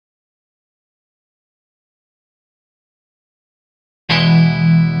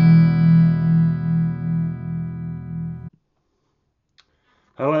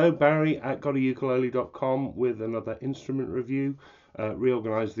Hello, Barry at GotAUkulele.com with another instrument review.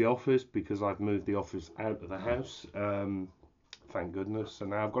 Reorganised the office because I've moved the office out of the house. Thank goodness. So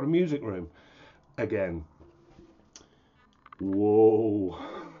now I've got a music room again. Whoa.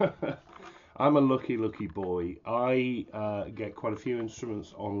 I'm a lucky boy. I get quite a few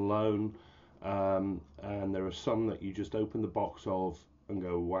instruments on loan, and there are some that you just open the box of and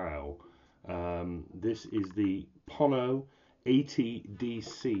go, wow. This is the Pono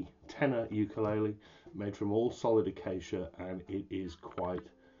ATDC tenor ukulele, made from all solid acacia, and it is quite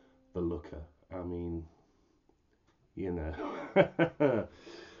the looker. I mean, you know.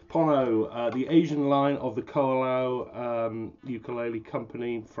 Pono, the Asian line of the GotAUkulele ukulele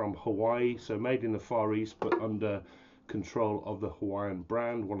company from Hawaii, so made in the Far East but under control of the Hawaiian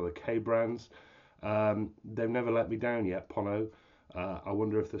brand, one of the K brands. They've never let me down yet, Pono. I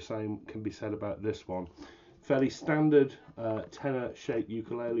wonder if the same can be said about this one. Fairly standard tenor shaped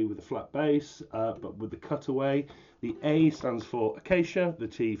ukulele with a flat bass, but with the cutaway. The A stands for acacia, the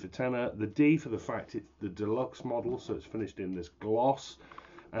T for tenor, the D for the fact it's the deluxe model, so it's finished in this gloss,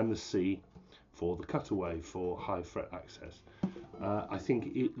 and the C for the cutaway for high fret access. I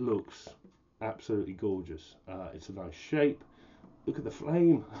think it looks absolutely gorgeous. It's a nice shape. Look at the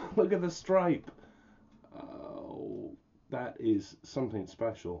flame. Look at the stripe. Oh, that is something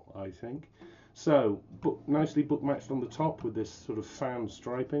special, I think. So nicely book matched on the top with this sort of fan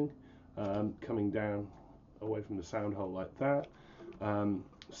striping coming down away from the sound hole like that.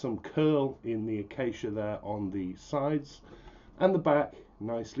 Some curl in the acacia there on the sides, and the back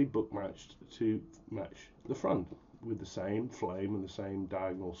nicely book matched to match the front with the same flame and the same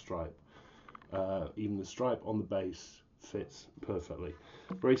diagonal stripe. Even the stripe on the base fits perfectly.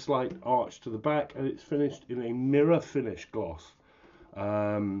 Very slight arch to the back, and it's finished in a mirror finish gloss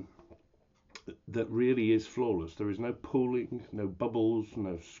that really is flawless. There is no pooling, no bubbles,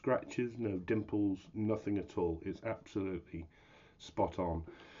 no scratches, no dimples, nothing at all. It's absolutely spot on.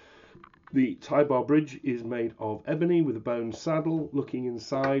 The tie bar bridge is made of ebony with a bone saddle. Looking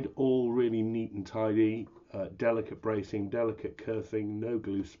inside, all really neat and tidy. Delicate bracing, delicate kerfing, no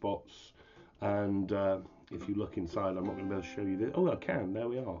glue spots. And if you look inside, I'm not going to be able to show you this. Oh, I can. There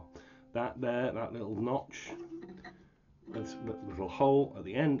we are. That there, that little notch, that little hole at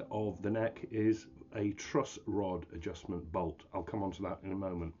the end of the neck is a truss rod adjustment bolt. I'll come on to that in a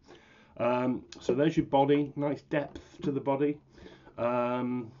moment. So there's your body. Nice depth to the body.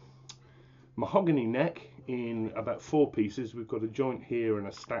 Mahogany neck in about 4 pieces. We've got a joint here and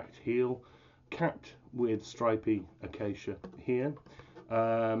a stacked heel, capped with stripy acacia here.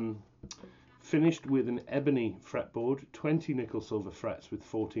 Finished with an ebony fretboard, 20 nickel silver frets with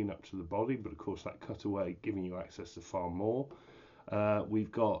 14 up to the body, but of course that cutaway giving you access to far more.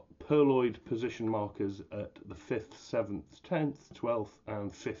 We've got pearloid position markers at the 5th, 7th, 10th, 12th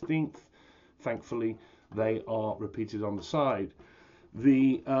and 15th. Thankfully they are repeated on the side.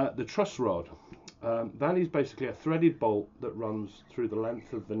 The truss rod, that is basically a threaded bolt that runs through the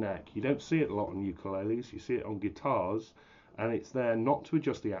length of the neck. You don't see it a lot on ukuleles, you see it on guitars, and it's there not to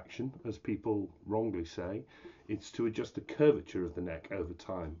adjust the action, as people wrongly say. It's to adjust the curvature of the neck over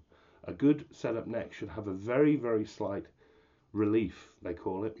time. A good setup neck should have a very, very slight relief, they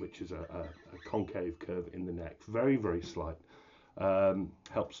call it, which is a concave curve in the neck. Very, very slight.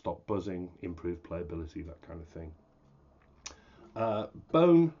 Helps stop buzzing, improve playability, that kind of thing.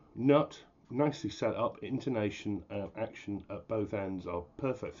 Bone nut, nicely set up. Intonation and action at both ends are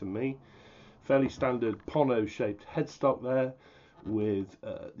perfect for me. Fairly standard Pono shaped headstock there with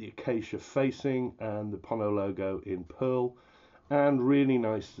the acacia facing and the Pono logo in pearl, and really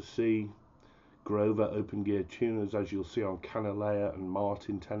nice to see Grover open gear tuners, as you'll see on Canalea and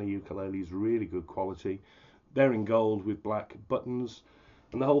Martin tenor ukuleles, really good quality. They're in gold with black buttons,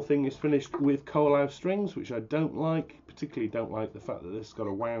 and the whole thing is finished with GotAUkulele strings, which I don't like. Particularly don't like the fact that this has got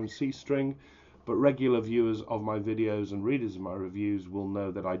a wound C string, but regular viewers of my videos and readers of my reviews will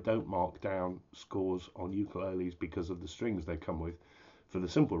know that I don't mark down scores on ukuleles because of the strings they come with, for the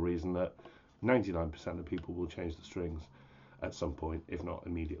simple reason that 99% of people will change the strings at some point, if not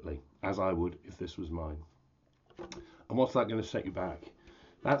immediately, as I would if this was mine. And what's that going to set you back?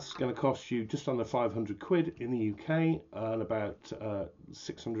 That's going to cost you just under 500 quid in the UK and about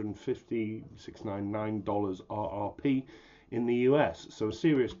 $650, $699 RRP in the US. So a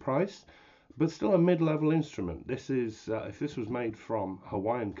serious price, but still a mid-level instrument. This is, if this was made from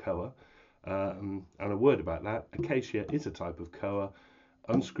Hawaiian koa, and a word about that, acacia is a type of koa.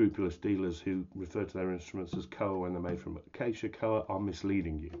 Unscrupulous dealers who refer to their instruments as koa when they're made from acacia koa are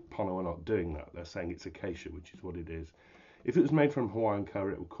misleading you. Pono are not doing that. They're saying it's acacia, which is what it is. If it was made from Hawaiian koa,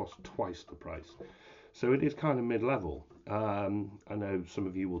 it would cost twice the price. So it is kind of mid-level. I know some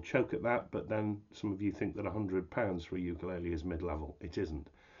of you will choke at that, but then some of you think that £100 for a ukulele is mid-level. It isn't.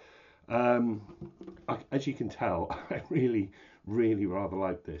 As you can tell, I really, really rather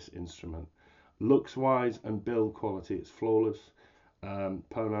like this instrument. Looks-wise and build quality, it's flawless.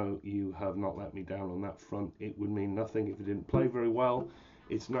 Pono, you have not let me down on that front. It would mean nothing if it didn't play very well.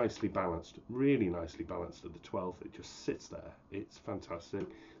 It's nicely balanced, really nicely balanced at the 12th. It just sits there. It's fantastic.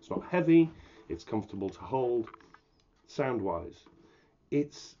 It's not heavy. It's comfortable to hold. Sound-wise,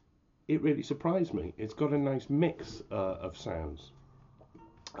 it really surprised me. It's got a nice mix of sounds.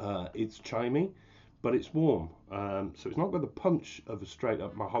 It's chimey, but it's warm. So it's not got the punch of a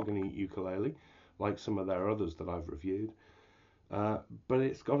straight-up mahogany ukulele like some of their others that I've reviewed. But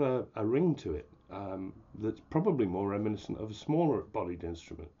it's got a ring to it that's probably more reminiscent of a smaller bodied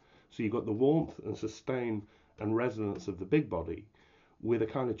instrument. So you've got the warmth and sustain and resonance of the big body with a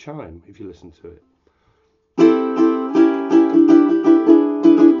kind of chime if you listen to it.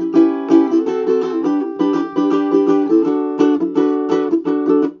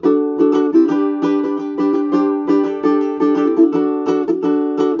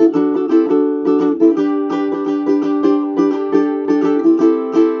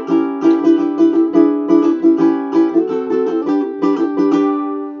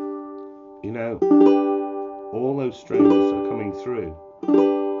 You know, all those strings are coming through.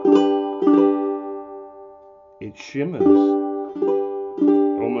 It shimmers.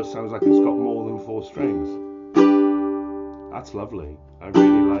 It almost sounds like it's got more than 4 strings. That's lovely. I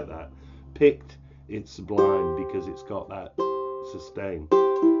really like that. Picked, it's sublime because it's got that sustain.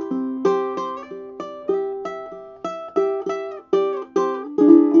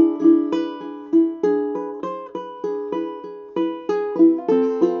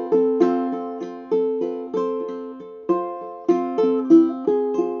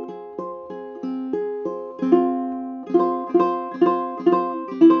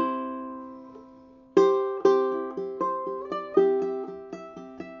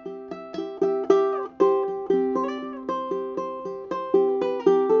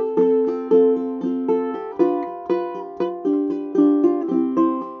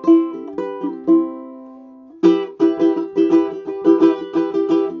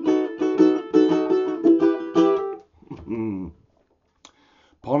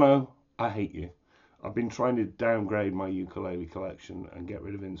 Pono, I hate you. I've been trying to downgrade my ukulele collection and get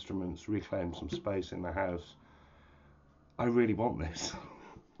rid of instruments, reclaim some space in the house. I really want this.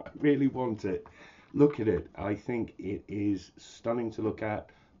 I really want it. Look at it. I think it is stunning to look at.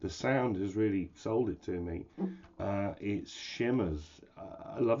 The sound has really sold it to me. It shimmers.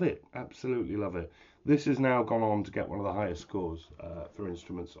 I love it. Absolutely love it. This has now gone on to get one of the highest scores for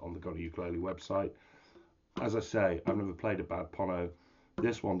instruments on the GotAUkulele website. As I say, I've never played a bad Pono.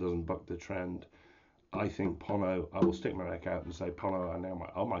 This one doesn't buck the trend. I think Pono, I will stick my neck out and say Pono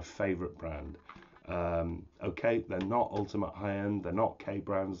are my favourite brand. Okay, they're not ultimate high-end, they're not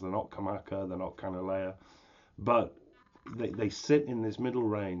K-brands, they're not Kamaka, they're not Kanalea, but they sit in this middle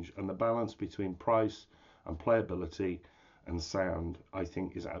range, and the balance between price and playability and sound, I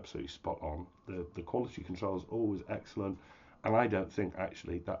think, is absolutely spot on. The quality control is always excellent, and I don't think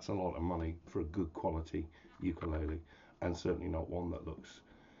actually that's a lot of money for a good quality ukulele, and certainly not one that looks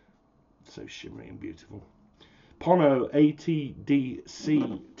so shimmery and beautiful. Pono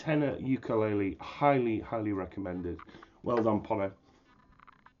ATDC Tenor Ukulele, highly recommended. Well done, Pono.